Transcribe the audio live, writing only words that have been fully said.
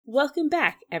Welcome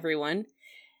back, everyone.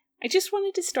 I just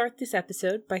wanted to start this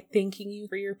episode by thanking you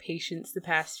for your patience the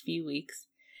past few weeks.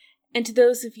 And to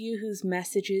those of you whose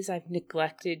messages I've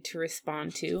neglected to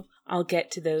respond to, I'll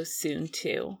get to those soon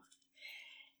too.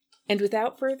 And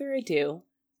without further ado,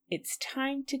 it's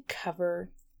time to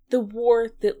cover the war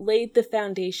that laid the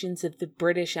foundations of the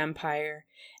British Empire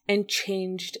and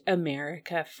changed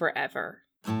America forever.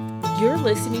 You're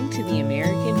listening to the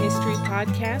American History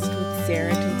Podcast with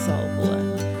Sarah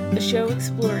Tinsalvola, a show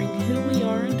exploring who we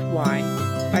are and why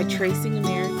by tracing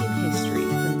American history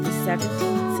from the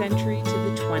 17th century to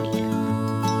the 20th.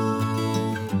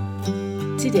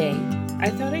 Today, I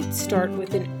thought I'd start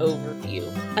with an overview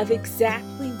of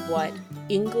exactly what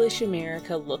English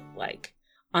America looked like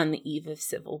on the eve of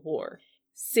Civil War,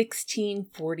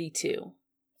 1642.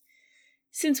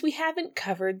 Since we haven't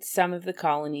covered some of the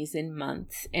colonies in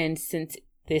months, and since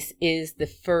this is the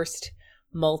first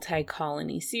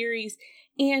multi-colony series,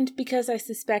 and because I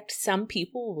suspect some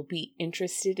people will be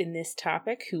interested in this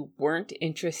topic who weren't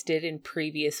interested in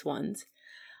previous ones,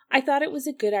 I thought it was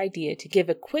a good idea to give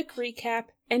a quick recap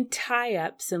and tie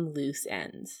up some loose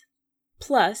ends.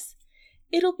 Plus,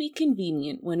 it'll be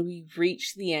convenient when we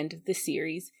reach the end of the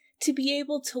series to be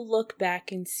able to look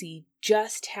back and see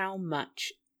just how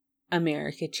much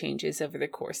America changes over the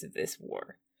course of this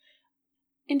war.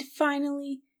 And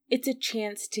finally, it's a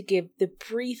chance to give the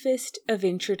briefest of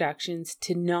introductions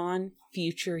to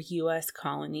non-future U.S.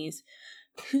 colonies,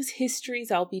 whose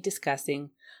histories I'll be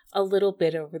discussing a little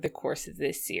bit over the course of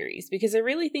this series, because I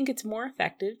really think it's more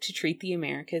effective to treat the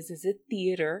Americas as a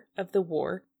theater of the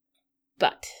war.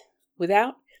 But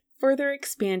without further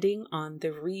expanding on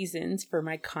the reasons for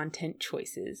my content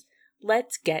choices,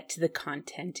 let's get to the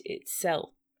content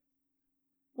itself.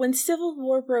 When Civil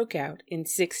War broke out in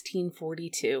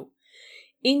 1642,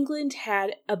 England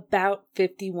had about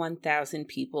 51,000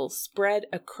 people spread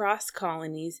across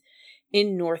colonies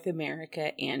in North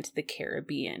America and the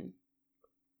Caribbean.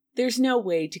 There's no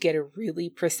way to get a really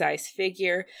precise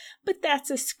figure, but that's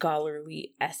a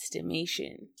scholarly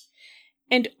estimation.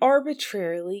 And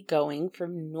arbitrarily going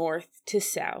from north to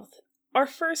south, our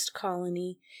first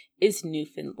colony is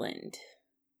Newfoundland.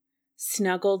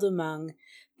 Snuggled among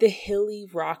the hilly,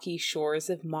 rocky shores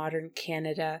of modern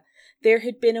Canada, there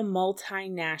had been a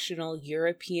multinational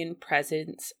European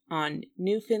presence on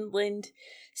Newfoundland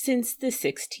since the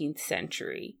 16th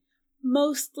century,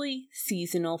 mostly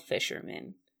seasonal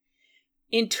fishermen.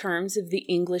 In terms of the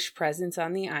English presence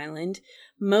on the island,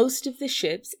 most of the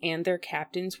ships and their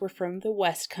captains were from the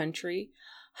West Country,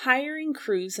 hiring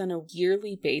crews on a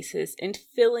yearly basis and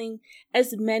filling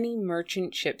as many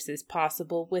merchant ships as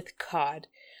possible with cod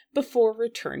before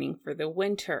returning for the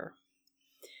winter.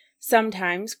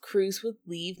 Sometimes crews would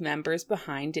leave members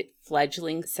behind at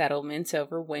fledgling settlements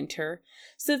over winter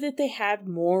so that they had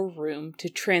more room to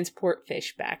transport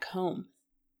fish back home.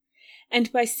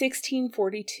 And by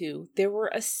 1642, there were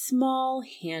a small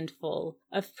handful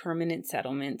of permanent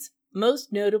settlements,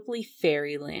 most notably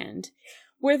Ferryland,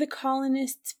 where the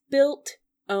colonists built,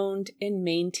 owned, and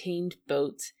maintained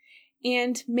boats,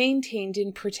 and maintained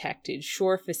and protected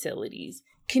shore facilities,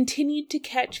 continued to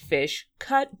catch fish,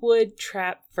 cut wood,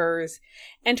 trap furs,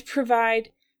 and provide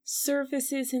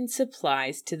services and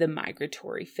supplies to the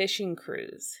migratory fishing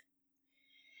crews.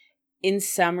 In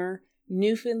summer,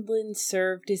 Newfoundland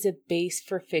served as a base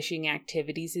for fishing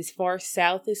activities as far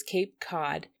south as Cape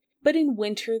Cod, but in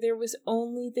winter there was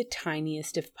only the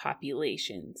tiniest of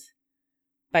populations.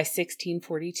 By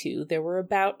 1642, there were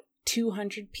about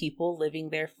 200 people living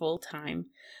there full-time,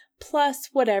 plus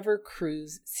whatever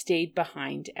crews stayed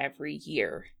behind every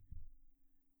year.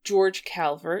 George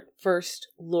Calvert, 1st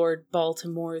Lord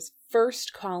Baltimore's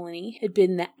first colony, had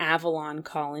been the Avalon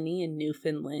colony in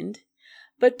Newfoundland,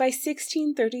 but by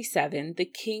 1637, the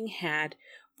king had,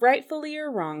 rightfully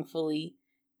or wrongfully,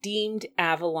 deemed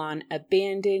Avalon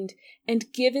abandoned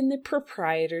and given the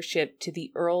proprietorship to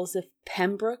the Earls of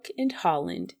Pembroke and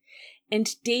Holland, and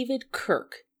David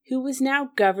Kirke, who was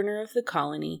now governor of the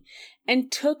colony and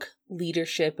took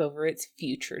leadership over its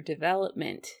future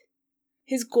development.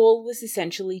 His goal was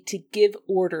essentially to give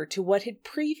order to what had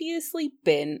previously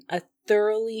been a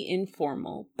thoroughly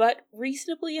informal but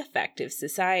reasonably effective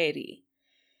society.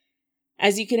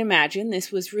 As you can imagine,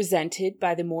 this was resented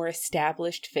by the more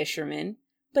established fishermen,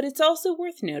 but it's also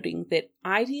worth noting that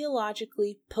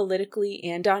ideologically, politically,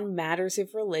 and on matters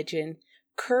of religion,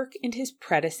 Kirke and his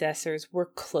predecessors were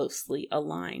closely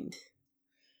aligned.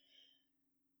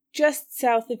 Just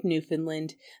south of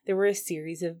Newfoundland, there were a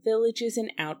series of villages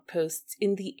and outposts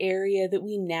in the area that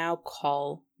we now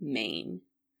call Maine.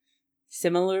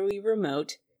 Similarly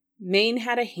remote, Maine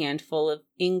had a handful of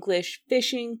English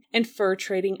fishing and fur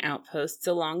trading outposts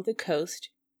along the coast,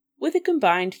 with a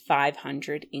combined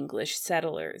 500 English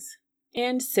settlers.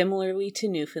 And similarly to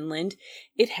Newfoundland,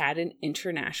 it had an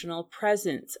international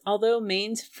presence, although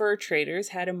Maine's fur traders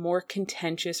had a more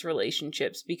contentious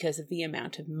relationships because of the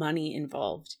amount of money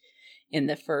involved in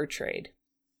the fur trade.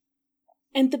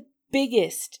 And the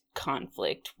biggest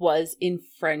conflict was in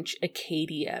French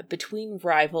Acadia between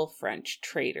rival French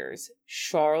traders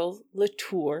Charles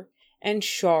Latour and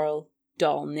Charles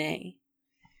d'Aulnay.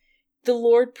 The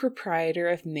Lord Proprietor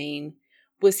of Maine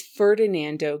was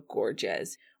Ferdinando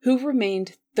Gorges, who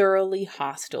remained thoroughly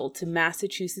hostile to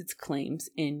Massachusetts' claims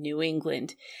in New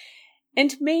England,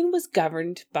 and Maine was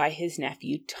governed by his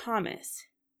nephew Thomas.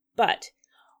 But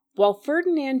while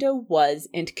Ferdinando was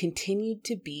and continued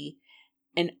to be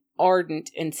an ardent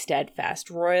and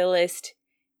steadfast royalist,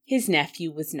 his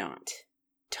nephew was not.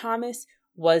 Thomas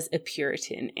was a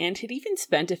Puritan and had even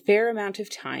spent a fair amount of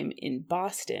time in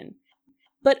Boston.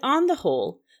 But on the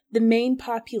whole, the Maine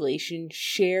population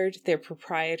shared their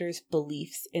proprietor's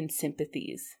beliefs and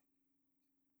sympathies.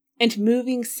 And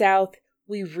moving south,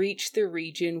 we reach the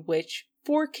region which,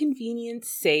 for convenience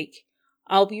sake,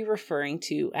 I'll be referring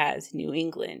to as New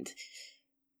England.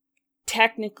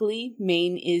 Technically,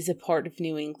 Maine is a part of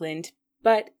New England,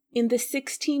 but in the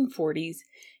 1640s,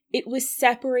 it was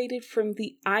separated from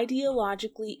the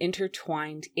ideologically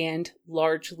intertwined and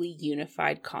largely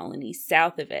unified colonies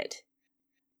south of it.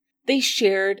 They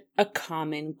shared a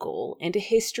common goal and a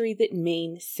history that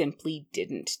Maine simply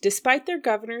didn't, despite their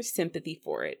governor's sympathy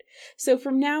for it. So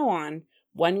from now on,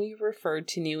 when we refer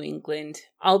to New England,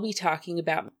 I'll be talking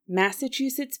about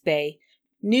Massachusetts Bay,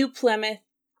 New Plymouth,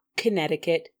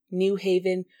 Connecticut, New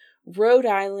Haven, Rhode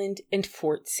Island, and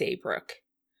Fort Saybrook.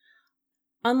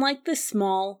 Unlike the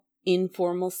small,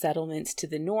 informal settlements to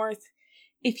the north,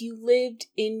 if you lived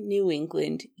in New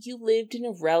England, you lived in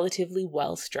a relatively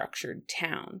well-structured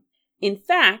town. In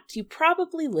fact, you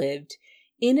probably lived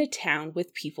in a town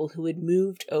with people who had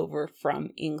moved over from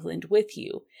England with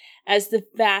you, as the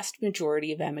vast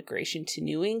majority of emigration to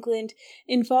New England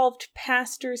involved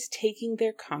pastors taking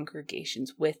their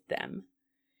congregations with them.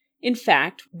 In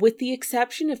fact, with the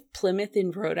exception of Plymouth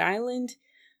and Rhode Island,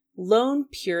 lone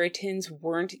Puritans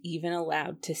weren't even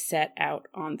allowed to set out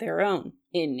on their own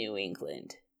in New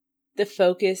England. The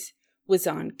focus was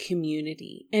on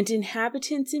community, and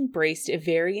inhabitants embraced a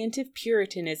variant of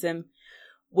Puritanism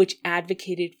which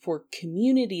advocated for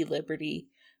community liberty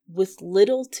with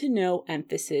little to no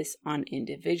emphasis on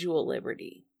individual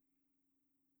liberty.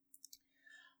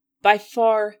 By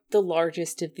far the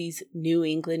largest of these New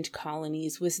England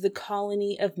colonies was the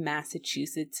colony of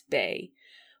Massachusetts Bay,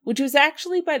 which was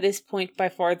actually by this point by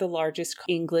far the largest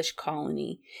English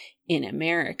colony in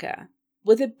America,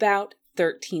 with about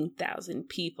 13,000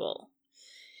 people.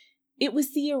 It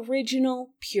was the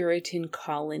original Puritan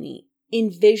colony,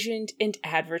 envisioned and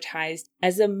advertised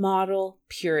as a model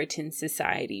Puritan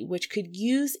society, which could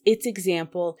use its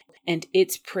example and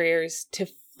its prayers to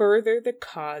further the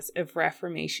cause of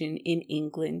Reformation in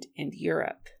England and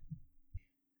Europe.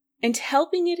 And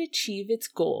helping it achieve its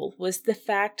goal was the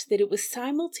fact that it was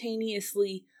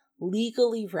simultaneously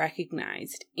legally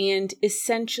recognized and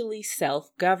essentially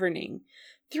self-governing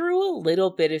through a little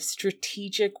bit of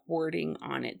strategic wording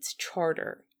on its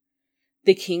charter.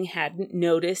 The king hadn't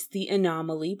noticed the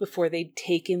anomaly before they'd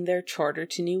taken their charter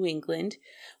to New England,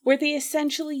 where they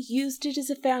essentially used it as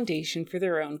a foundation for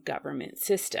their own government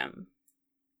system.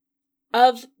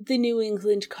 Of the New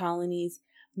England colonies,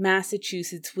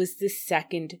 Massachusetts was the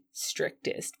second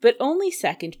strictest, but only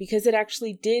second because it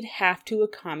actually did have to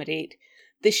accommodate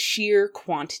the sheer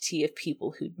quantity of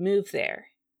people who'd moved there.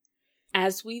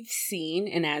 As we've seen,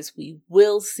 and as we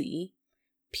will see,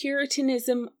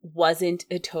 Puritanism wasn't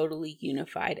a totally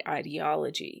unified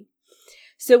ideology.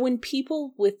 So when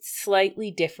people with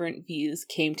slightly different views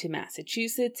came to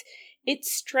Massachusetts, it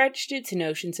stretched its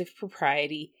notions of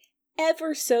propriety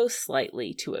ever so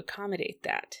slightly to accommodate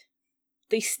that.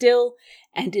 They still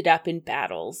ended up in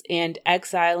battles and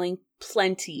exiling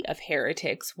plenty of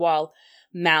heretics, while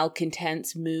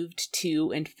malcontents moved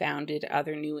to and founded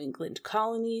other New England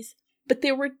colonies. But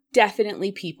there were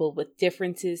definitely people with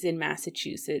differences in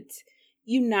Massachusetts,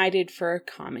 united for a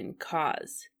common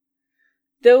cause.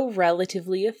 Though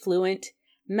relatively affluent,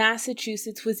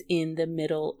 Massachusetts was in the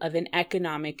middle of an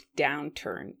economic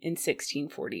downturn in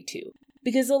 1642,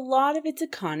 because a lot of its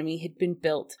economy had been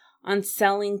built on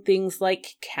selling things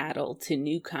like cattle to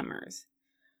newcomers.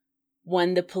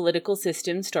 When the political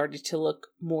system started to look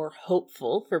more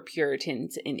hopeful for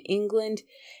Puritans in England,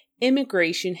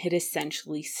 immigration had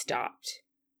essentially stopped.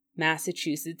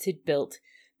 Massachusetts had built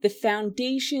the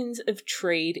foundations of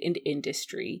trade and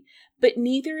industry, but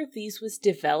neither of these was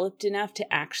developed enough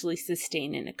to actually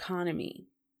sustain an economy.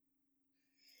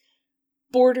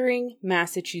 Bordering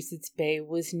Massachusetts Bay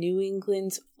was New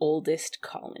England's oldest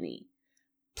colony,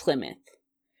 Plymouth.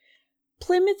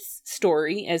 Plymouth's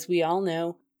story, as we all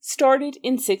know, started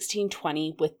in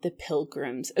 1620 with the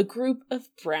Pilgrims, a group of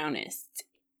Brownists.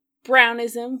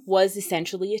 Brownism was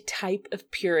essentially a type of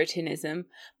Puritanism,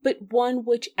 but one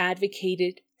which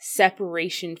advocated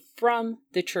separation from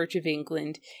the Church of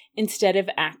England instead of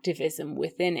activism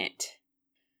within it.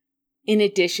 In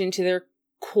addition to their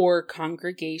core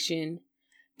congregation,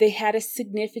 they had a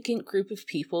significant group of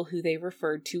people who they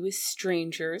referred to as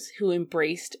strangers who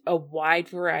embraced a wide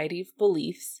variety of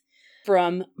beliefs,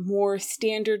 from more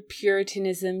standard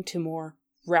Puritanism to more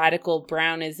radical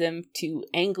Brownism to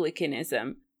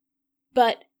Anglicanism.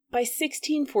 But by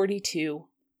 1642,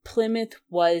 Plymouth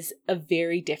was a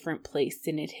very different place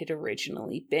than it had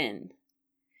originally been.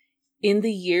 In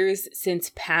the years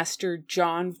since Pastor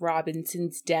John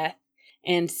Robinson's death,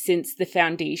 and since the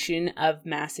foundation of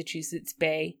Massachusetts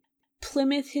Bay,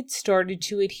 Plymouth had started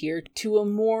to adhere to a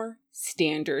more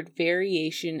standard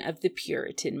variation of the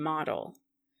Puritan model.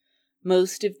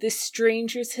 Most of the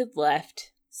strangers had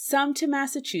left, some to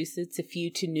Massachusetts, a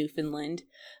few to Newfoundland,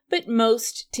 but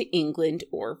most to England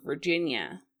or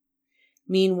Virginia.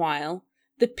 Meanwhile,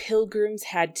 the Pilgrims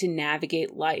had to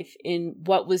navigate life in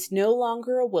what was no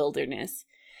longer a wilderness,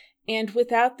 and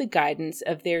without the guidance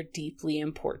of their deeply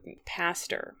important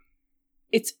pastor.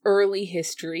 Its early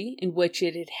history, in which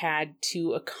it had had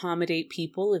to accommodate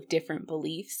people of different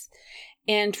beliefs,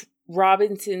 and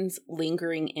Robinson's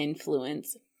lingering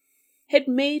influence, had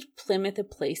made Plymouth a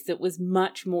place that was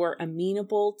much more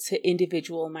amenable to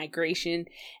individual migration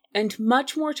and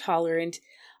much more tolerant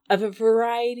of a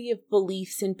variety of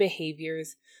beliefs and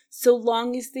behaviors, so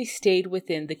long as they stayed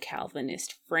within the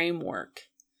Calvinist framework.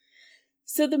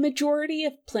 So the majority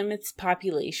of Plymouth's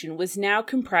population was now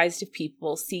comprised of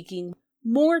people seeking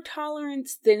more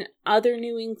tolerance than other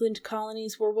New England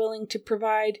colonies were willing to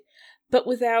provide, but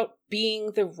without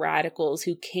being the radicals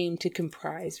who came to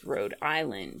comprise Rhode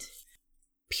Island.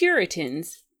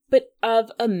 Puritans, but of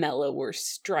a mellower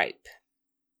stripe.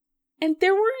 And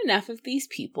there were enough of these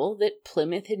people that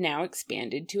Plymouth had now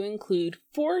expanded to include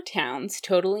 4 towns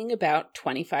totaling about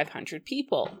 2,500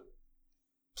 people.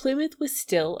 Plymouth was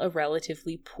still a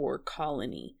relatively poor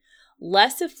colony,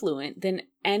 less affluent than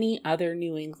any other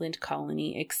New England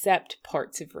colony except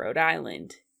parts of Rhode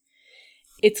Island.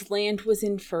 Its land was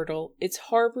infertile, its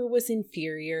harbor was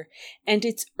inferior, and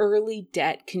its early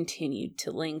debt continued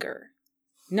to linger.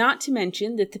 Not to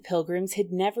mention that the Pilgrims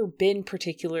had never been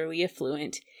particularly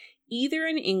affluent, either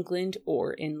in England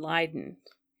or in Leiden.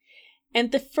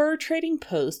 And the fur trading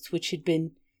posts, which had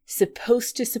been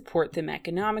supposed to support them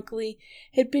economically,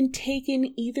 had been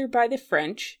taken either by the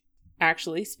French,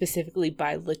 actually specifically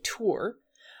by Latour,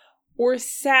 or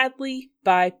sadly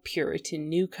by Puritan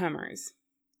newcomers.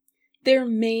 Their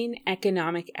main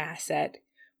economic asset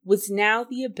was now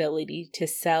the ability to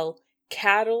sell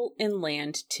cattle and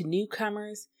land to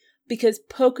newcomers, because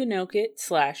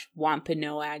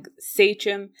Pokanoket/Wampanoag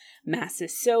sachem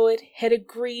Massasoit had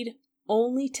agreed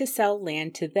only to sell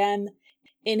land to them,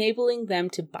 enabling them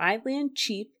to buy land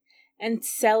cheap and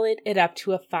sell it at up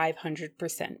to a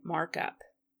 500% markup.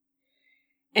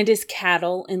 And as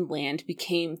cattle and land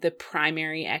became the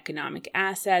primary economic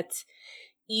assets,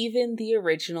 even the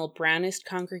original Brownist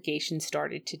congregation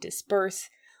started to disperse,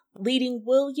 leading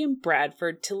William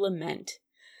Bradford to lament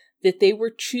that they were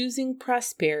choosing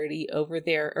prosperity over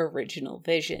their original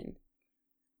vision.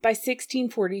 By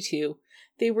 1642,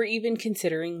 they were even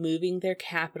considering moving their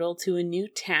capital to a new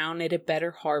town at a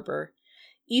better harbor,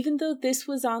 even though this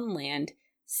was on land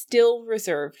still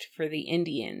reserved for the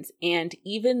Indians, and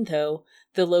even though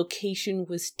the location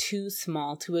was too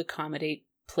small to accommodate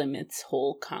Plymouth's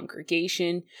whole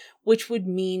congregation, which would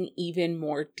mean even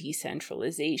more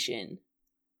decentralization.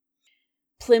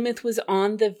 Plymouth was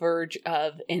on the verge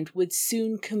of and would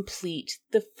soon complete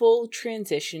the full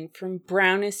transition from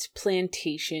Brownist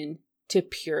plantation to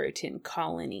Puritan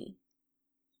colony.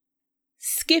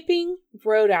 Skipping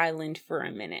Rhode Island for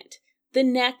a minute, the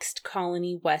next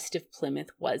colony west of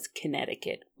Plymouth was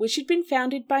Connecticut, which had been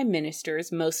founded by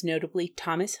ministers, most notably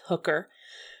Thomas Hooker,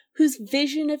 whose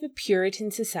vision of a Puritan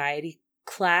society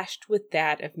clashed with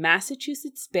that of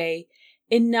Massachusetts Bay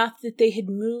enough that they had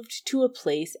moved to a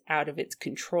place out of its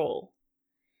control.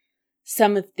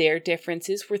 Some of their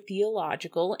differences were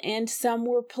theological and some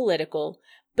were political,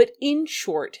 but in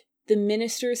short, the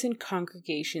ministers and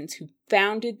congregations who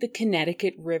founded the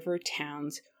Connecticut River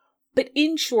towns,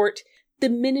 the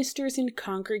ministers and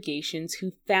congregations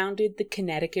who founded the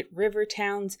Connecticut river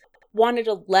towns wanted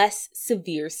a less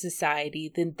severe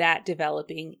society than that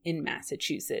developing in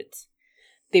Massachusetts.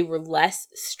 They were less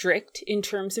strict in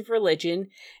terms of religion,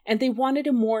 and they wanted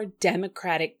a more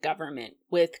democratic government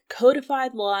with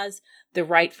codified laws, the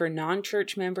right for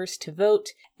non-church members to vote,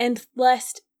 and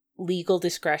less legal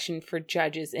discretion for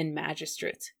judges and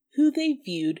magistrates, who they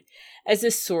viewed as a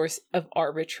source of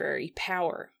arbitrary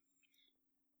power.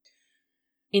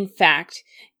 In fact,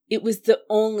 it was the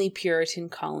only Puritan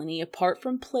colony apart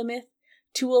from Plymouth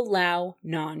to allow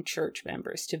non-church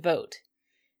members to vote.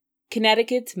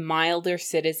 Connecticut's milder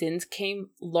citizens came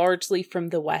largely from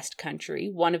the West Country,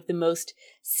 one of the most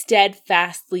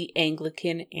steadfastly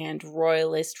Anglican and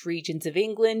Royalist regions of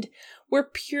England, where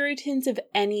Puritans of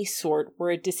any sort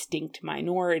were a distinct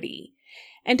minority,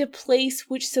 and a place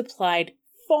which supplied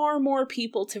far more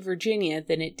people to Virginia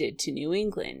than it did to New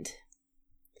England.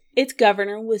 Its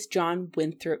governor was John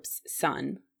Winthrop's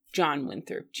son, John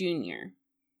Winthrop Jr.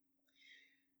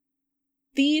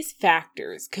 These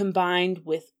factors, combined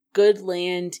with good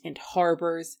land and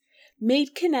harbors,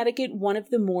 made Connecticut one of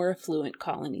the more affluent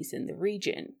colonies in the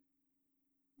region.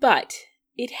 But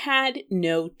it had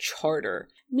no charter,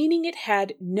 meaning it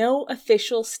had no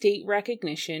official state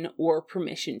recognition or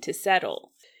permission to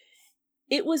settle.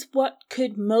 It was what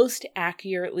could most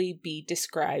accurately be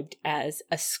described as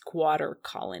a squatter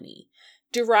colony,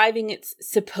 deriving its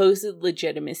supposed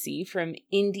legitimacy from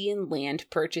Indian land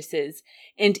purchases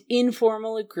and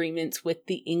informal agreements with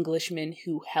the Englishmen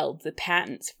who held the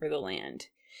patents for the land.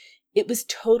 It was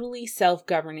totally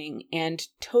self-governing and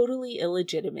totally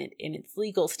illegitimate in its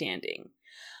legal standing,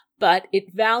 but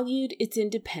it valued its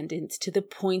independence to the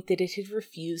point that it had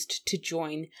refused to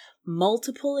join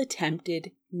multiple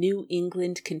attempted New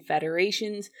England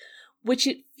confederations, which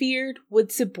it feared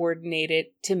would subordinate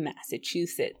it to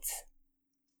Massachusetts.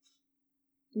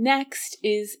 Next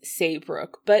is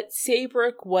Saybrook, but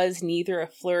Saybrook was neither a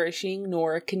flourishing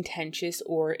nor a contentious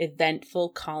or eventful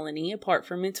colony apart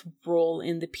from its role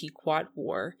in the Pequot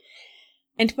War,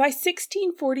 and by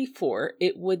 1644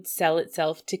 it would sell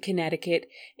itself to Connecticut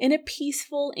in a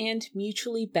peaceful and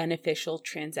mutually beneficial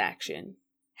transaction.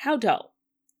 How dull.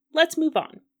 Let's move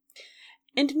on.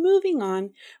 And moving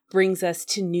on brings us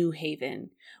to New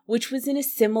Haven, which was in a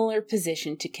similar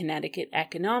position to Connecticut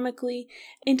economically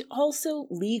and also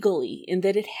legally in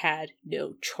that it had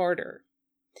no charter.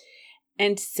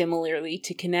 And similarly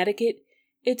to Connecticut,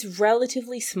 its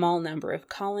relatively small number of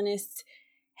colonists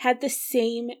had the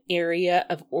same area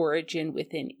of origin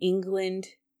within England,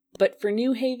 but for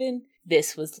New Haven,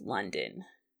 this was London.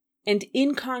 And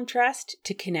in contrast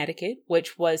to Connecticut,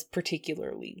 which was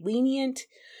particularly lenient,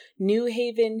 New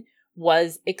Haven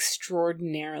was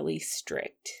extraordinarily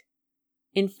strict.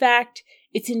 In fact,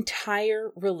 its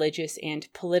entire religious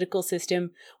and political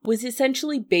system was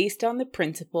essentially based on the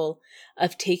principle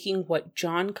of taking what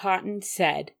John Cotton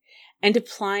said and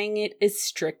applying it as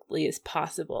strictly as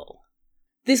possible.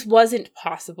 This wasn't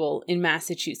possible in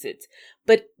Massachusetts,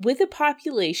 but with a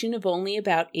population of only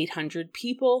about 800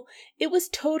 people, it was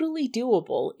totally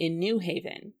doable in New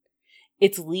Haven.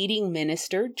 Its leading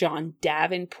minister, John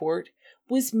Davenport,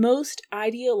 was most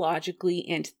ideologically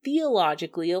and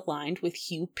theologically aligned with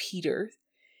Hugh Peters,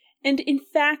 and in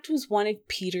fact was one of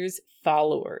Peters'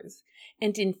 followers.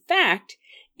 And in fact,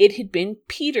 it had been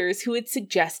Peters who had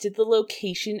suggested the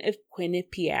location of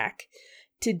Quinnipiac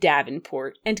to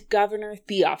Davenport and Governor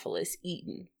Theophilus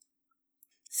Eaton.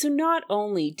 So not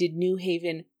only did New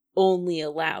Haven only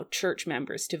allow church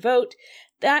members to vote,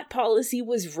 that policy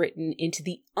was written into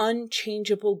the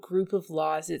unchangeable group of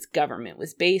laws its government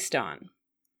was based on.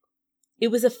 It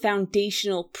was a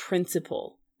foundational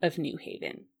principle of New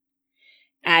Haven.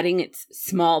 Adding its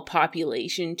small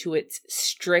population to its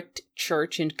strict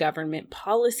church and government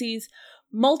policies,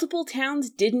 multiple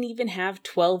towns didn't even have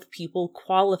 12 people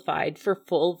qualified for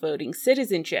full voting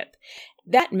citizenship.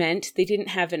 That meant they didn't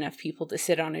have enough people to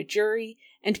sit on a jury,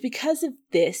 and because of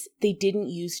this, they didn't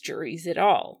use juries at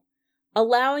all,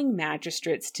 allowing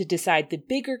magistrates to decide the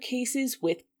bigger cases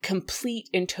with complete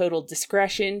and total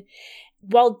discretion,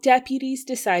 while deputies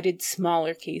decided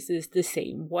smaller cases the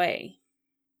same way.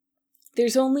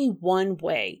 There's only one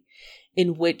way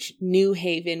in which New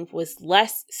Haven was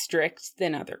less strict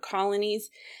than other colonies,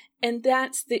 and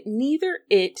that's that neither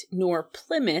it nor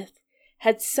Plymouth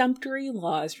had sumptuary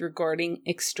laws regarding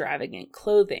extravagant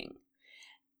clothing.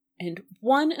 And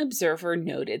one observer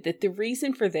noted that the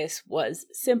reason for this was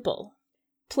simple.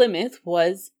 Plymouth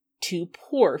was too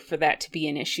poor for that to be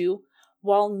an issue,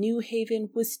 while New Haven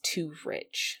was too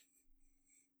rich.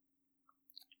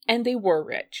 And they were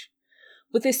rich.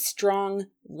 With a strong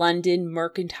London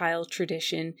mercantile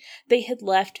tradition, they had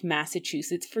left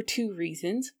Massachusetts for two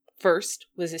reasons. First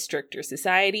was a stricter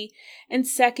society, and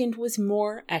second was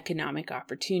more economic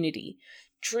opportunity,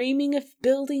 dreaming of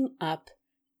building up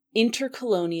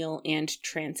intercolonial and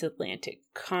transatlantic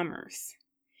commerce.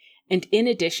 And in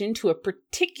addition to a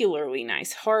particularly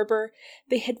nice harbor,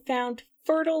 they had found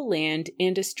fertile land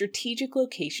and a strategic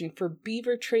location for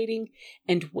beaver trading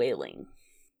and whaling.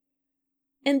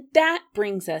 And that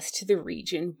brings us to the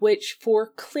region which,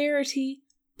 for clarity,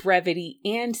 brevity,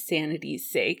 and sanity's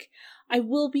sake, I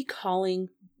will be calling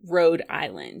Rhode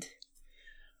Island.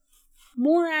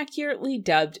 More accurately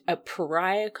dubbed a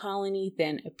pariah colony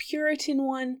than a Puritan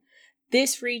one,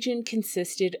 this region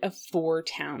consisted of 4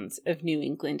 towns of New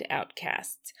England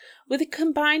outcasts, with a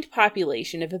combined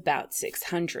population of about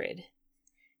 600.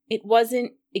 It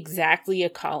wasn't exactly a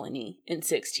colony in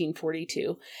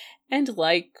 1642, and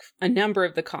like a number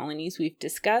of the colonies we've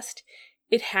discussed,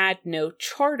 it had no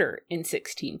charter in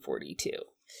 1642.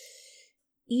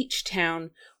 Each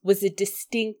town was a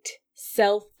distinct,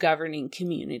 self-governing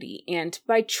community, and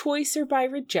by choice or by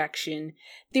rejection,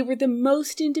 they were the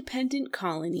most independent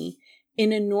colony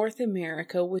in a North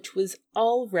America which was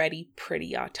already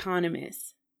pretty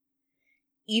autonomous.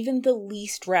 Even the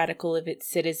least radical of its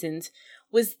citizens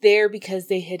was there because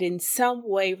they had in some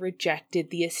way rejected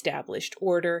the established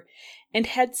order and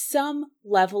had some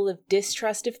level of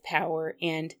distrust of power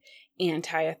and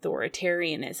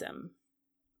anti-authoritarianism.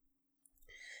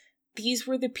 These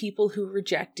were the people who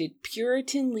rejected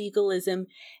Puritan legalism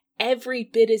every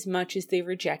bit as much as they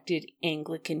rejected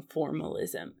Anglican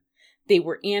formalism. They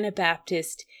were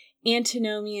Anabaptist,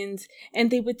 Antinomians, and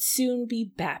they would soon be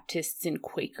Baptists and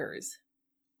Quakers.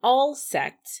 All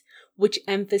sects which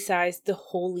emphasized the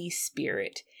Holy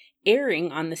Spirit,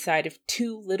 erring on the side of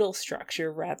too little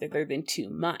structure rather than too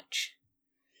much.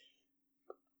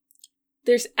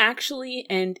 There's actually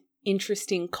an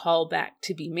interesting callback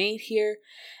to be made here,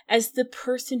 as the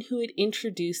person who had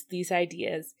introduced these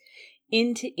ideas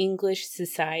into English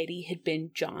society had been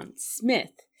John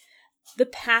Smith, the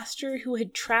pastor who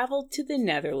had traveled to the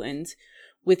Netherlands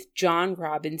with John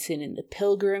Robinson and the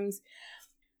Pilgrims,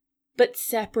 but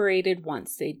separated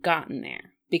once they'd gotten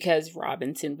there, because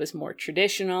Robinson was more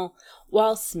traditional,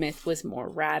 while Smith was more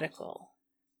radical.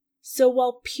 So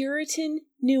while Puritan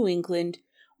New England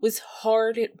was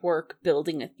hard at work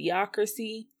building a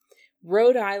theocracy,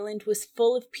 Rhode Island was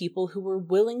full of people who were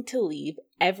willing to leave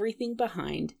everything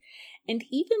behind and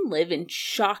even live in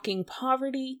shocking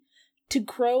poverty to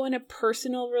grow in a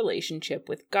personal relationship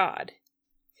with God.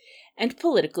 And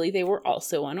politically, they were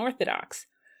also unorthodox,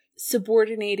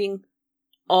 subordinating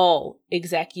all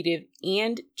executive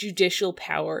and judicial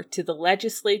power to the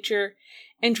legislature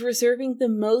and reserving the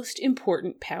most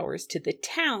important powers to the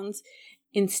towns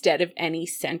instead of any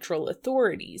central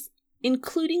authorities,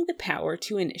 including the power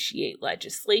to initiate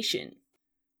legislation.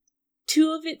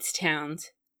 2 of its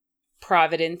towns,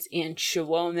 Providence and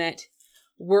Shawomet,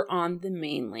 were on the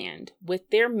mainland, with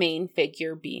their main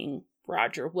figure being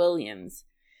Roger Williams.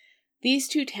 These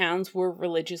 2 towns were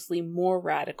religiously more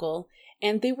radical,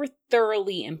 and they were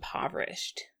thoroughly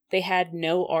impoverished. They had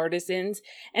no artisans,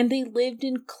 and they lived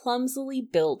in clumsily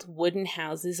built wooden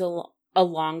houses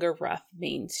along a rough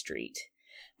main street.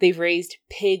 They raised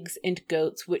pigs and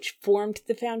goats, which formed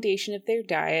the foundation of their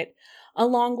diet,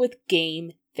 along with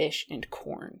game, fish, and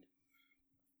corn.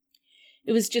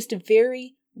 It was just a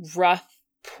very rough,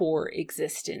 poor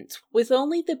existence, with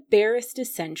only the barest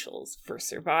essentials for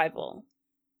survival.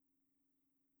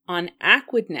 On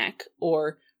Aquidneck,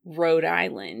 or Rhode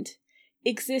Island,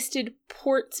 existed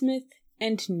Portsmouth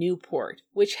and Newport,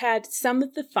 which had some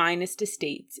of the finest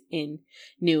estates in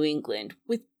New England,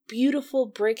 with beautiful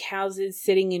brick houses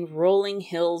sitting in rolling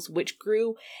hills which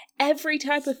grew every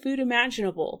type of food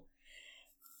imaginable.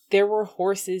 There were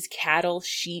horses, cattle,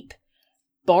 sheep,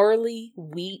 barley,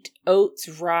 wheat, oats,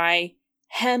 rye,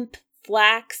 hemp,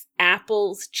 flax,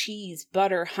 apples, cheese,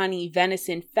 butter, honey,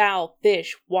 venison, fowl,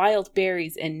 fish, wild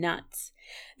berries, and nuts.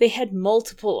 They had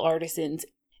multiple artisans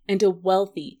and a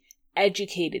wealthy,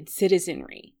 educated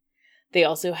citizenry. They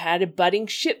also had a budding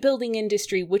shipbuilding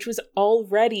industry, which was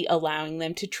already allowing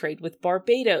them to trade with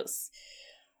Barbados.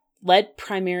 Led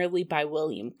primarily by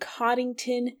William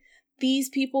Coddington, these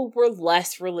people were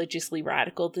less religiously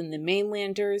radical than the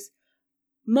mainlanders,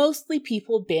 mostly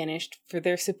people banished for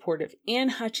their support of Anne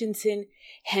Hutchinson,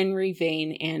 Henry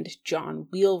Vane, and John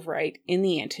Wheelwright in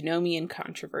the Antinomian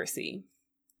controversy.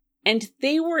 And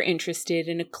they were interested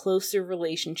in a closer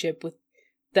relationship with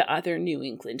the other New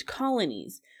England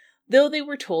colonies, though they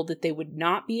were told that they would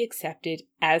not be accepted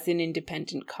as an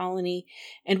independent colony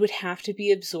and would have to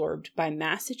be absorbed by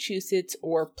Massachusetts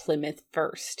or Plymouth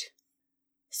first.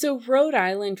 So Rhode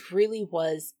Island really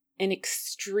was an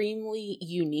extremely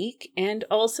unique and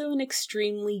also an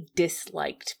extremely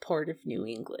disliked part of New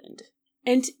England.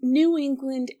 And New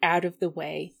England out of the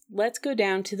way, let's go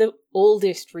down to the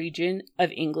oldest region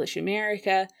of English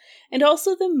America and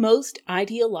also the most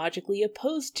ideologically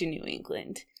opposed to New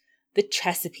England, the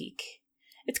Chesapeake.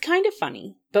 It's kind of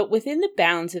funny, but within the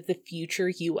bounds of the future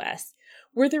U.S.,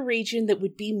 we're the region that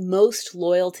would be most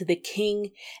loyal to the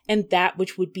king and that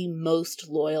which would be most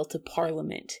loyal to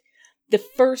Parliament. The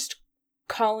first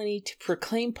colony to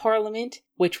proclaim Parliament,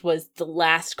 which was the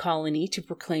last colony to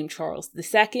proclaim Charles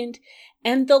II,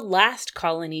 and the last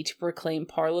colony to proclaim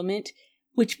Parliament,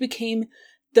 which became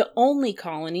the only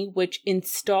colony which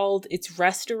installed its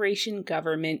Restoration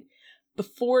government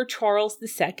before Charles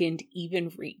II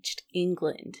even reached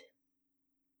England.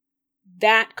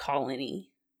 That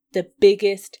colony, the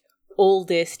biggest,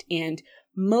 oldest, and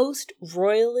most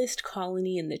royalist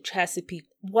colony in the Chesapeake,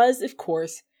 was, of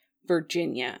course,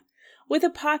 Virginia, with a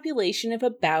population of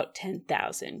about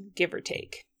 10,000, give or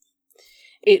take.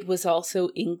 It was also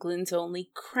England's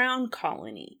only crown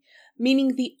colony,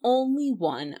 meaning the only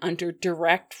one under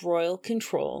direct royal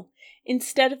control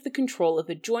instead of the control of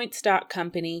a joint stock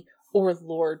company or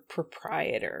Lord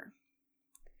Proprietor.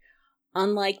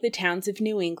 Unlike the towns of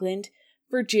New England,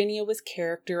 Virginia was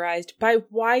characterized by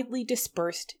widely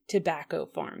dispersed tobacco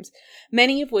farms,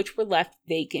 many of which were left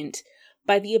vacant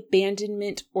by the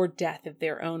abandonment or death of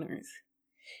their owners.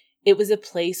 It was a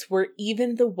place where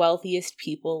even the wealthiest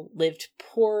people lived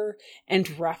poorer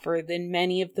and rougher than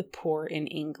many of the poor in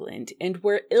England, and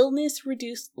where illness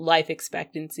reduced life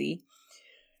expectancy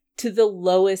to the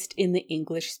lowest in the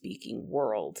English-speaking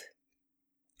world.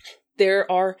 There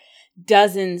are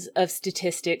dozens of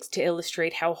statistics to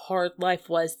illustrate how hard life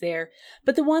was there,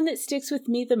 but the one that sticks with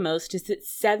me the most is that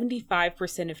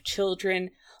 75% of children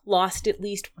lost at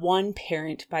least one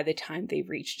parent by the time they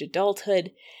reached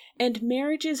adulthood, and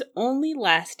marriages only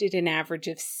lasted an average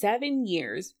of 7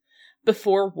 years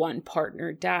before one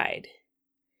partner died.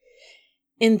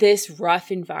 In this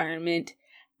rough environment,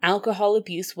 alcohol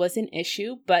abuse was an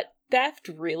issue, but theft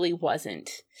really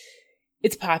wasn't.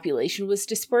 Its population was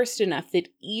dispersed enough that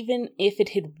even if it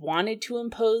had wanted to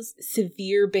impose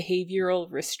severe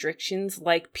behavioral restrictions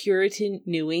like Puritan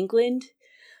New England,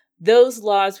 those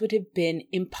laws would have been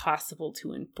impossible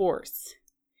to enforce.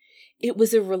 It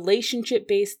was a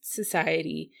relationship-based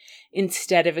society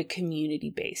instead of a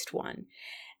community-based one.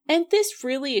 And this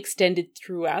really extended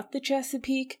throughout the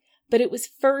Chesapeake, but it was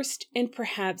first and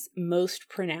perhaps most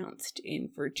pronounced in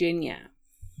Virginia.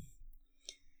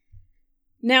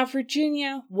 Now,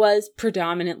 Virginia was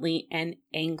predominantly an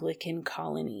Anglican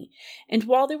colony, and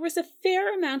while there was a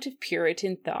fair amount of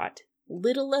Puritan thought,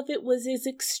 little of it was as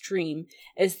extreme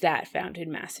as that found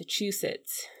in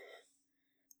Massachusetts.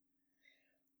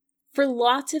 For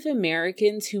lots of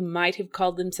Americans who might have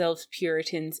called themselves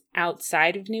Puritans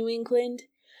outside of New England,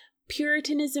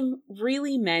 Puritanism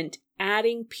really meant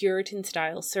adding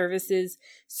Puritan-style services,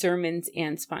 sermons,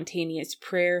 and spontaneous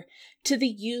prayer to the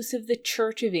use of the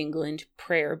Church of England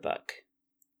prayer book.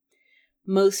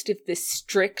 Most of the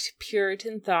strict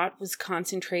Puritan thought was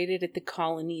concentrated at the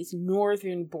colony's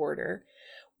northern border,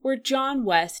 where John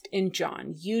West and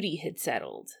John Udy had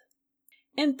settled.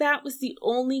 And that was the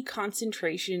only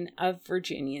concentration of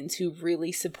Virginians who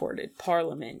really supported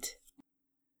Parliament.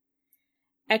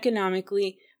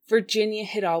 Economically, Virginia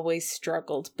had always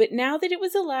struggled, but now that it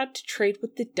was allowed to trade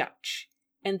with the Dutch,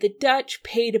 and the Dutch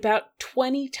paid about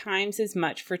 20 times as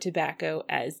much for tobacco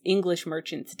as English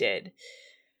merchants did,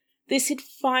 this had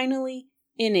finally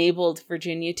enabled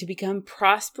Virginia to become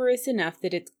prosperous enough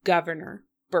that its governor,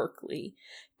 Berkeley,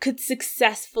 could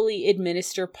successfully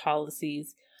administer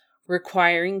policies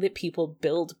requiring that people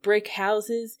build brick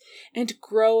houses and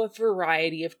grow a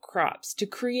variety of crops to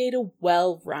create a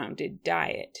well-rounded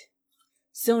diet.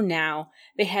 So now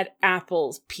they had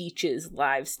apples, peaches,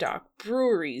 livestock,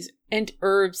 breweries, and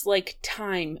herbs like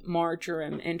thyme,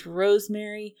 marjoram, and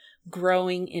rosemary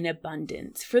growing in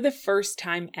abundance for the first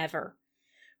time ever.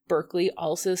 Berkeley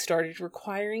also started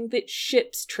requiring that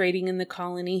ships trading in the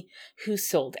colony who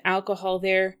sold alcohol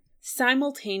there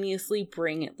simultaneously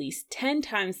bring at least 10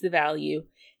 times the value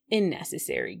in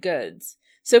necessary goods.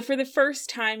 So for the first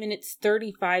time in its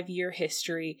 35-year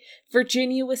history,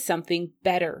 Virginia was something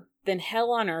better than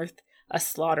hell on earth, a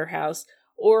slaughterhouse,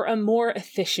 or a more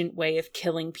efficient way of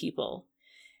killing people.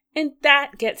 And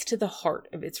that gets to the heart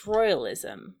of its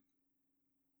royalism.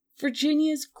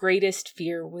 Virginia's greatest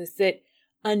fear was that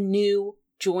a new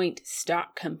joint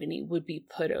stock company would be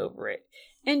put over it.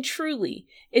 And truly,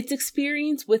 its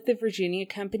experience with the Virginia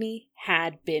Company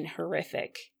had been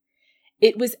horrific.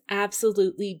 It was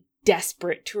absolutely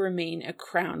desperate to remain a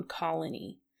crown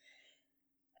colony.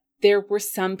 There were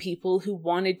some people who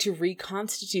wanted to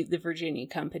reconstitute the Virginia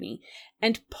Company,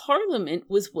 and Parliament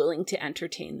was willing to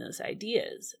entertain those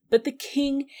ideas. But the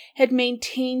king had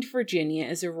maintained Virginia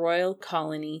as a royal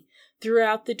colony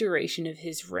throughout the duration of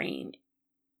his reign.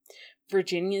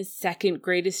 Virginia's second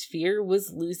greatest fear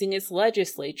was losing its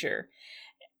legislature.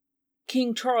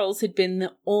 King Charles had been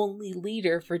the only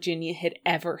leader Virginia had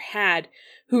ever had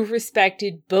who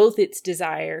respected both its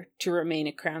desire to remain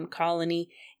a crown colony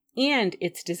and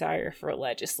its desire for a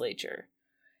legislature.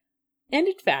 And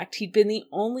in fact, he'd been the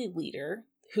only leader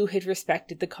who had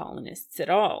respected the colonists at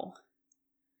all.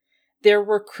 There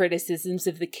were criticisms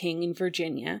of the king in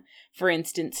Virginia. For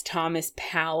instance, Thomas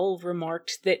Powell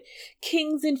remarked that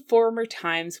kings in former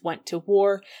times went to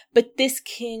war, but this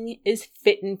king is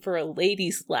fittin' for a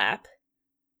lady's lap.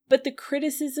 But the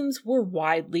criticisms were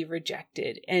widely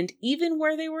rejected, and even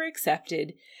where they were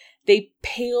accepted, they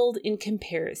paled in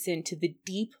comparison to the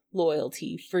deep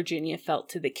loyalty Virginia felt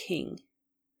to the king.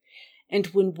 And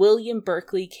when William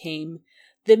Berkeley came,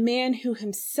 the man who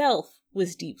himself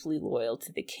was deeply loyal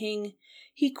to the king,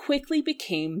 he quickly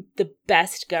became the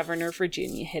best governor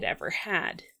Virginia had ever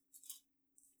had.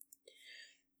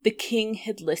 The king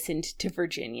had listened to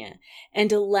Virginia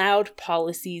and allowed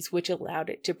policies which allowed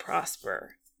it to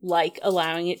prosper, like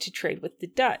allowing it to trade with the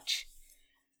Dutch.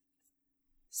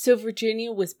 So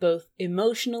Virginia was both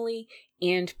emotionally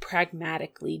and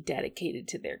pragmatically dedicated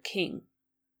to their king.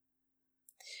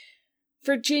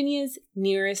 Virginia's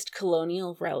nearest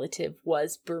colonial relative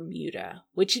was Bermuda,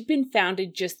 which had been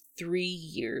founded just 3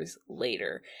 years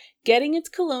later, getting its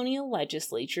colonial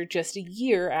legislature just a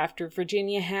year after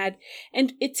Virginia had,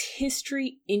 and its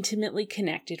history intimately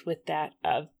connected with that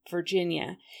of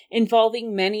Virginia,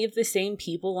 involving many of the same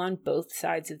people on both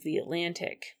sides of the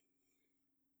Atlantic.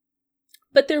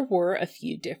 But there were a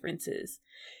few differences,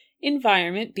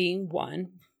 environment being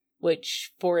one,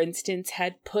 which, for instance,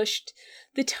 had pushed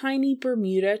the tiny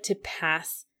Bermuda to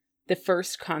pass the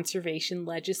first conservation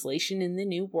legislation in the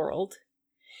New World.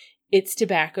 Its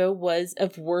tobacco was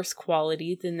of worse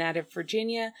quality than that of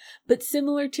Virginia, but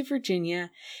similar to Virginia,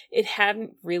 it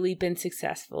hadn't really been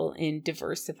successful in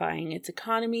diversifying its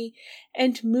economy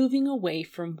and moving away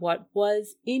from what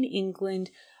was, in England,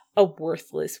 a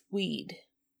worthless weed.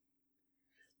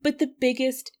 But the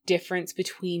biggest difference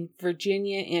between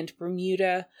Virginia and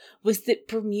Bermuda was that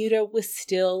Bermuda was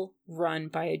still run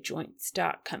by a joint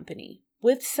stock company,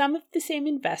 with some of the same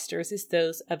investors as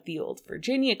those of the old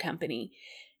Virginia Company,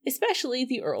 especially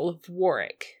the Earl of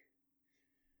Warwick.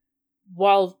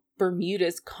 While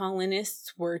Bermuda's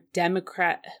colonists were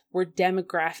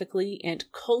demographically and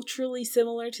culturally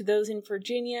similar to those in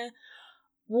Virginia,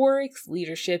 Warwick's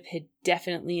leadership had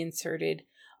definitely inserted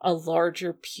a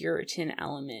larger Puritan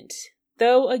element,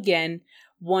 though again,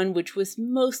 one which was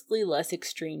mostly less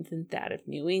extreme than that of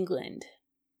New England.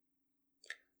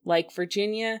 Like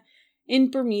Virginia,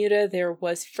 in Bermuda there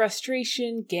was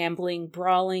frustration, gambling,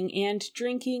 brawling, and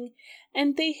drinking,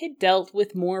 and they had dealt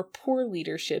with more poor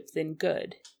leadership than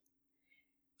good.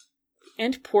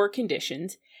 And poor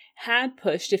conditions had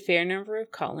pushed a fair number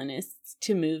of colonists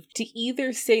to move to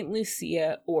either St.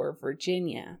 Lucia or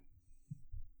Virginia.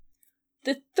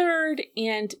 The third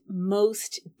and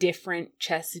most different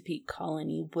Chesapeake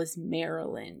colony was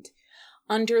Maryland,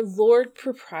 under Lord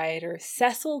Proprietor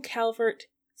Cecil Calvert,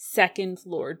 2nd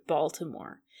Lord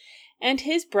Baltimore, and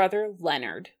his brother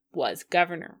Leonard was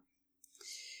governor.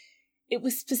 It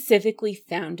was specifically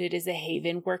founded as a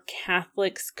haven where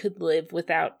Catholics could live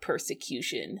without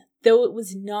persecution, though it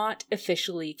was not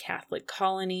officially a Catholic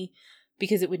colony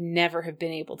because it would never have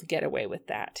been able to get away with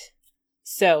that.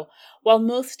 So, while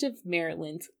most of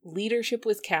Maryland's leadership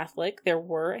was Catholic, there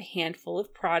were a handful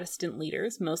of Protestant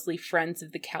leaders, mostly friends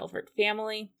of the Calvert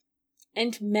family,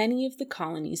 and many of the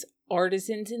colony's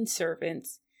artisans and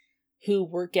servants, who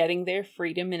were getting their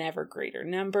freedom in ever greater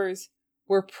numbers,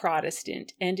 were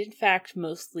Protestant and, in fact,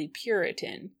 mostly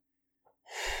Puritan.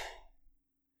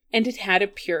 And it had a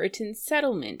Puritan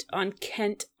settlement on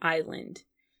Kent Island,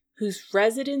 whose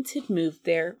residents had moved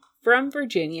there from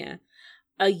Virginia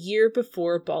a year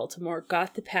before Baltimore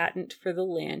got the patent for the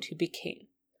land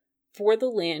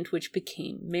which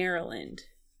became Maryland.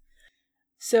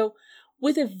 So,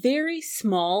 with a very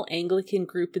small Anglican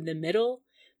group in the middle,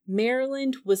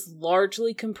 Maryland was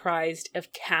largely comprised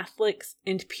of Catholics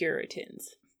and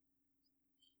Puritans.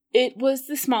 It was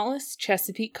the smallest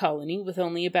Chesapeake colony with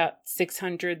only about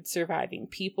 600 surviving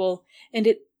people, and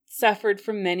its suffered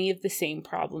from many of the same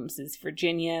problems as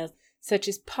Virginia, such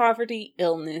as poverty,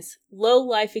 illness, low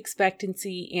life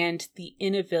expectancy, and the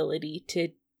inability to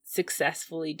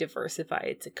successfully diversify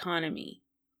its economy.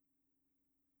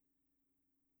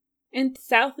 And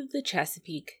south of the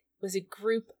Chesapeake was a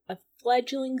group of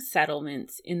fledgling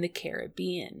settlements in the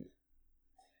Caribbean.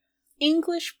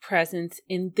 English presence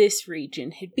in this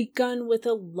region had begun with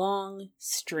a long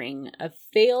string of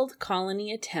failed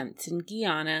colony attempts in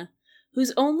Guyana,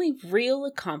 whose only real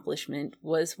accomplishment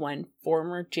was when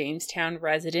former Jamestown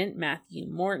resident Matthew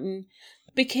Morton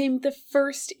became the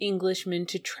first Englishman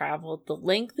to travel the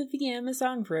length of the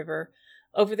Amazon River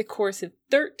over the course of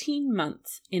 13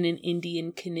 months in an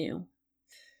Indian canoe.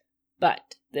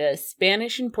 But the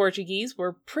Spanish and Portuguese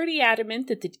were pretty adamant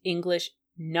that the English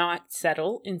not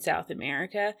settle in South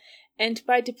America, and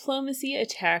by diplomacy,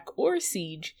 attack, or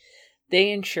siege,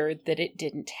 they ensured that it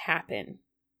didn't happen.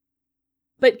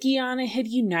 But Guyana had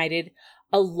united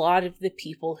a lot of the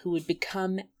people who would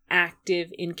become active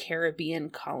in Caribbean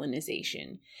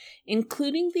colonization,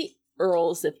 including the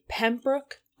Earls of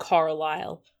Pembroke,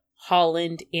 Carlisle,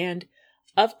 Holland, and,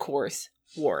 of course,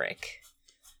 Warwick.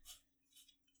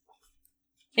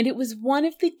 And it was one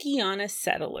of the Guyana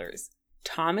settlers,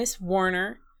 Thomas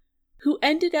Warner, who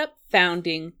ended up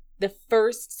founding the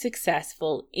first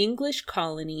successful English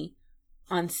colony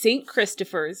on St.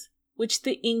 Christopher's, which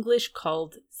the English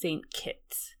called St.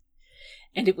 Kitts.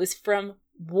 And it was from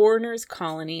Warner's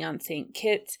colony on St.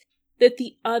 Kitts that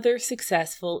the other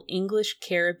successful English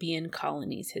Caribbean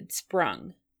colonies had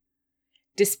sprung.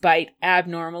 Despite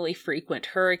abnormally frequent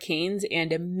hurricanes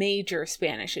and a major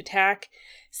Spanish attack,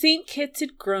 St. Kitts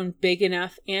had grown big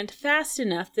enough and fast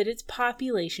enough that its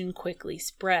population quickly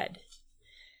spread.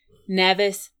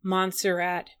 Nevis,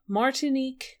 Montserrat,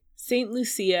 Martinique, St.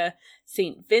 Lucia,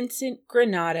 St. Vincent,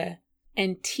 Grenada,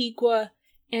 Antigua,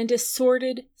 and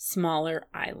assorted smaller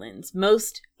islands,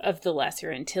 most of the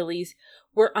Lesser Antilles,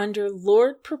 were under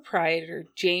Lord Proprietor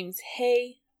James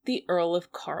Hay, the Earl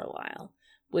of Carlisle,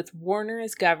 with Warner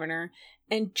as governor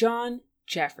and John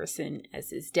Jefferson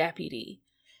as his deputy.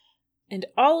 And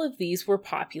all of these were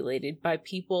populated by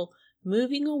people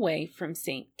moving away from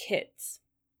St. Kitts.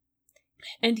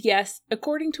 And yes,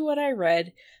 according to what I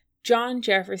read, John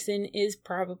Jefferson is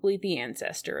probably the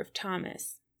ancestor of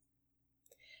Thomas.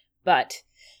 But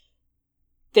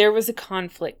there was a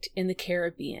conflict in the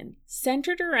Caribbean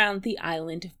centered around the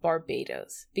island of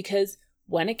Barbados because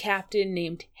when a captain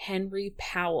named Henry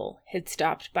Powell had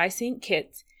stopped by St.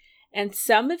 Kitts and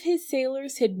some of his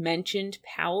sailors had mentioned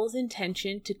Powell's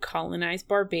intention to colonize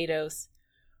Barbados,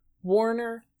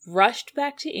 Warner rushed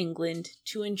back to England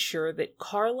to ensure that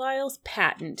Carlisle's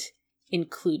patent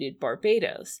included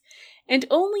Barbados, and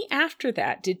only after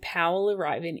that did Powell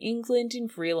arrive in England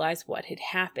and realize what had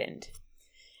happened.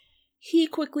 He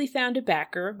quickly found a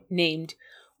backer named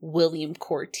William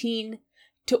Courtine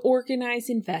to organize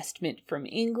investment from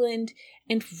England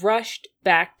and rushed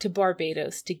back to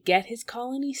Barbados to get his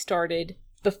colony started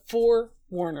before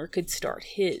Warner could start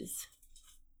his.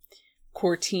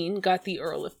 Courtine got the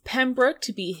Earl of Pembroke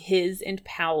to be his and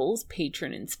Powell's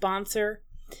patron and sponsor,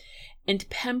 and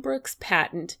Pembroke's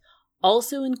patent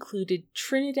also included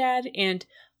Trinidad and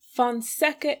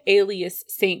Fonseca alias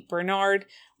St. Bernard,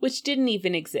 which didn't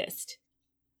even exist.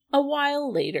 A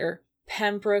while later,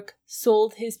 Pembroke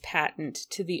sold his patent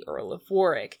to the Earl of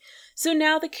Warwick, so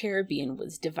now the Caribbean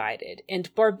was divided,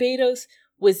 and Barbados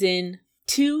was in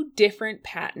 2 different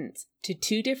patents to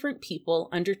 2 different people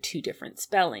under 2 different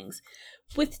spellings,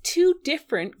 with 2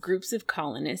 different groups of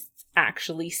colonists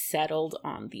actually settled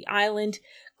on the island,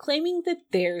 claiming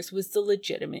that theirs was the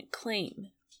legitimate claim.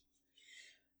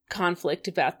 Conflict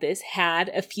about this had,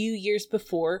 a few years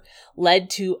before, led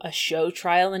to a show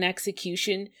trial and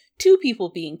execution, 2 people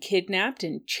being kidnapped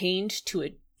and chained to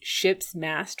a ship's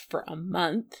mast for a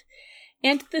month,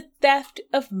 and the theft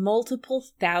of multiple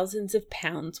thousands of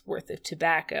pounds worth of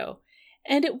tobacco.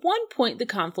 And at one point the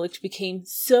conflict became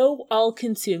so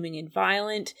all-consuming and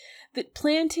violent that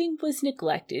planting was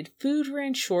neglected, food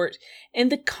ran short,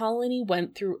 and the colony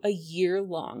went through a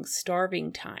year-long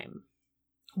starving time.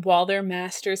 While their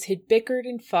masters had bickered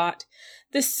and fought,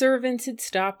 the servants had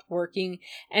stopped working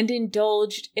and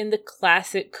indulged in the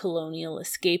classic colonial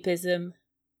escapism,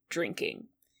 drinking.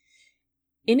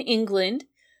 In England,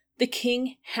 the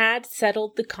king had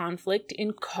settled the conflict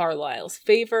in Carlisle's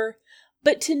favor,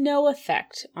 but to no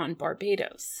effect on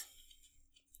Barbados.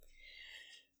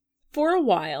 For a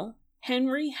while,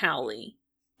 Henry Hawley,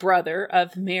 brother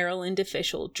of Maryland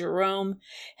official Jerome,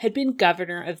 had been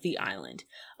governor of the island,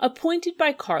 appointed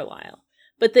by Carlisle,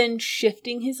 but then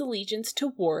shifting his allegiance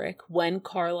to Warwick when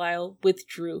Carlisle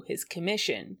withdrew his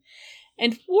commission.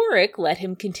 and Warwick let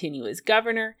him continue as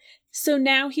governor, so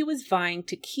now he was vying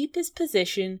to keep his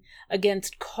position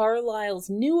against Carlisle's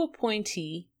new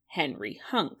appointee, Henry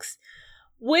Hunks,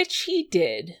 which he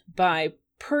did by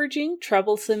purging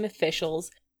troublesome officials,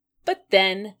 but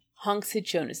then Hunks had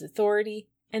shown his authority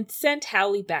and sent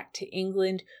Howley back to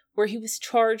England, where he was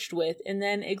charged with and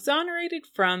then exonerated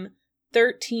from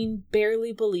 13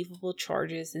 barely believable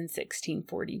charges in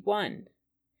 1641.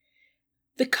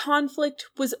 The conflict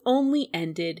was only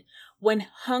ended when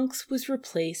Hunks was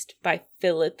replaced by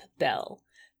Philip Bell,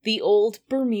 the old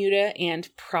Bermuda and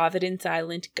Providence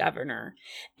Island governor,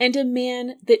 and a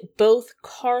man that both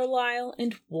Carlisle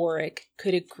and Warwick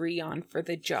could agree on for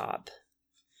the job.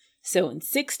 So in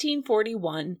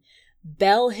 1641,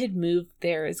 Bell had moved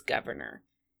there as governor.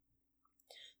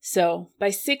 So, by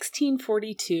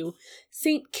 1642,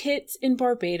 St. Kitts and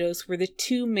Barbados were the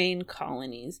two main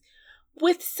colonies,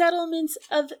 with settlements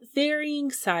of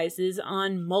varying sizes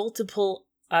on multiple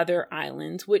other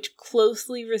islands which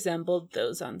closely resembled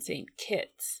those on St.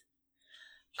 Kitts.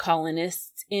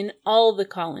 Colonists in all the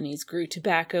colonies grew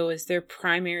tobacco as their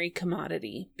primary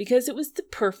commodity because it was the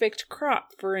perfect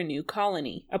crop for a new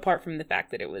colony, apart from the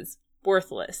fact that it was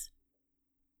worthless.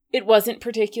 It wasn't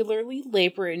particularly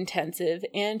labor-intensive,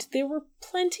 and there were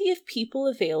plenty of people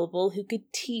available who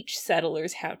could teach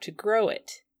settlers how to grow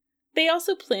it. They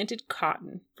also planted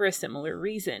cotton for a similar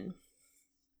reason.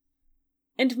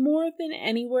 And more than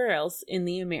anywhere else in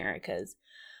the Americas,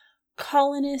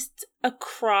 colonists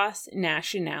across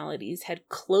nationalities had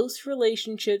close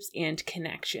relationships and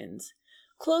connections,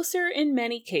 closer in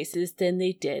many cases than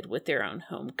they did with their own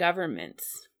home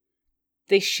governments.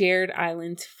 They shared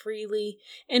islands freely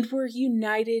and were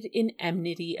united in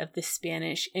enmity of the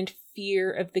Spanish and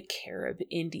fear of the Carib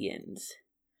Indians.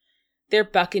 Their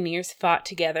buccaneers fought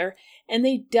together, and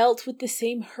they dealt with the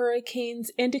same hurricanes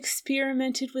and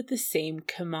experimented with the same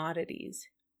commodities.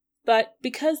 But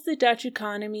because the Dutch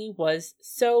economy was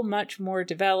so much more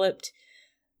developed,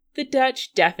 the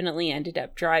Dutch definitely ended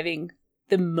up driving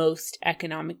the most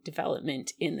economic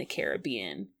development in the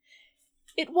Caribbean.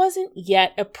 It wasn't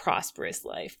yet a prosperous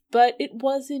life, but it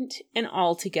wasn't an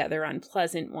altogether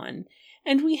unpleasant one,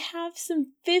 and we have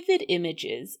some vivid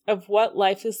images of what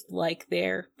life is like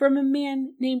there from a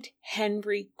man named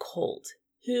Henry Colt,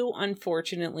 who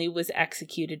unfortunately was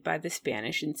executed by the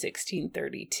Spanish in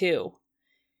 1632.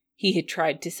 He had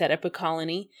tried to set up a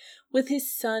colony, with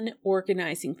his son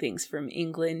organizing things from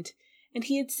England, and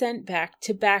he had sent back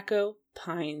tobacco,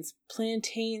 pines,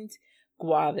 plantains,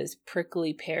 guavas,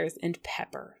 prickly pears, and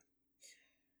pepper.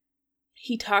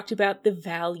 He talked about the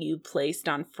value placed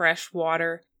on fresh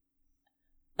water,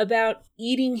 about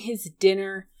eating his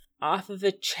dinner off of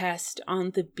a chest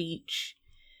on the beach,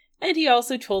 and he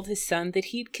also told his son that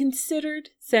he'd considered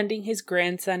sending his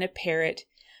grandson a parrot,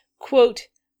 quote,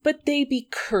 "but they be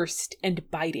cursed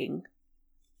and biting."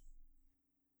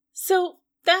 So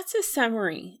that's a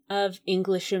summary of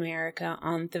English America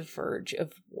on the verge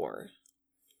of war.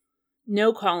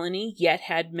 No colony yet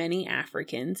had many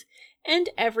Africans, and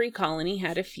every colony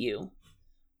had a few.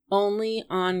 Only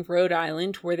on Rhode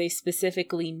Island were they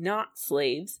specifically not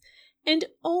slaves, and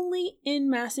only in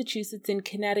Massachusetts and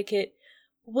Connecticut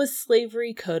was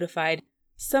slavery codified,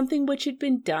 something which had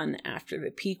been done after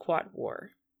the Pequot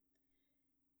War.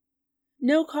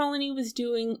 No colony was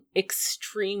doing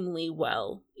extremely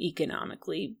well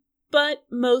economically, but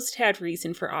most had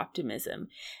reason for optimism,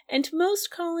 and most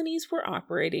colonies were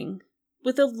operating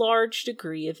with a large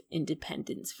degree of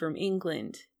independence from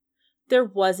England. There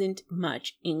wasn't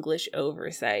much English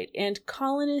oversight, and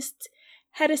colonists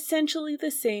had essentially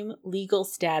the same legal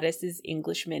status as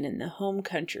Englishmen in the home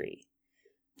country.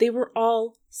 They were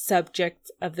all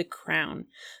subjects of the crown,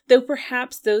 though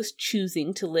perhaps those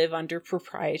choosing to live under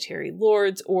proprietary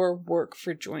lords or work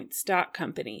for joint stock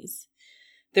companies.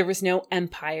 There was no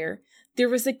empire. There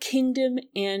was a kingdom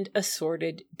and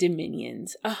assorted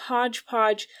dominions, a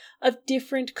hodgepodge of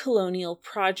different colonial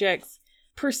projects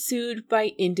pursued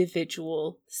by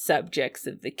individual subjects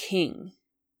of the king.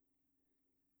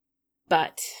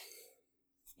 But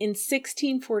in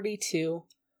 1642,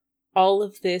 all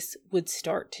of this would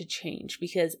start to change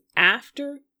because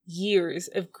after years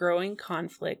of growing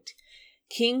conflict,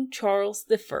 King Charles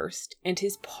I and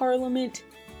his parliament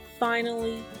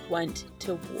finally went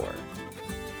to war.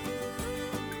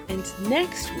 And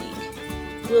next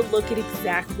week, we'll look at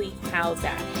exactly how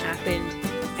that happened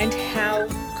and how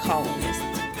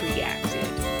colonists reacted.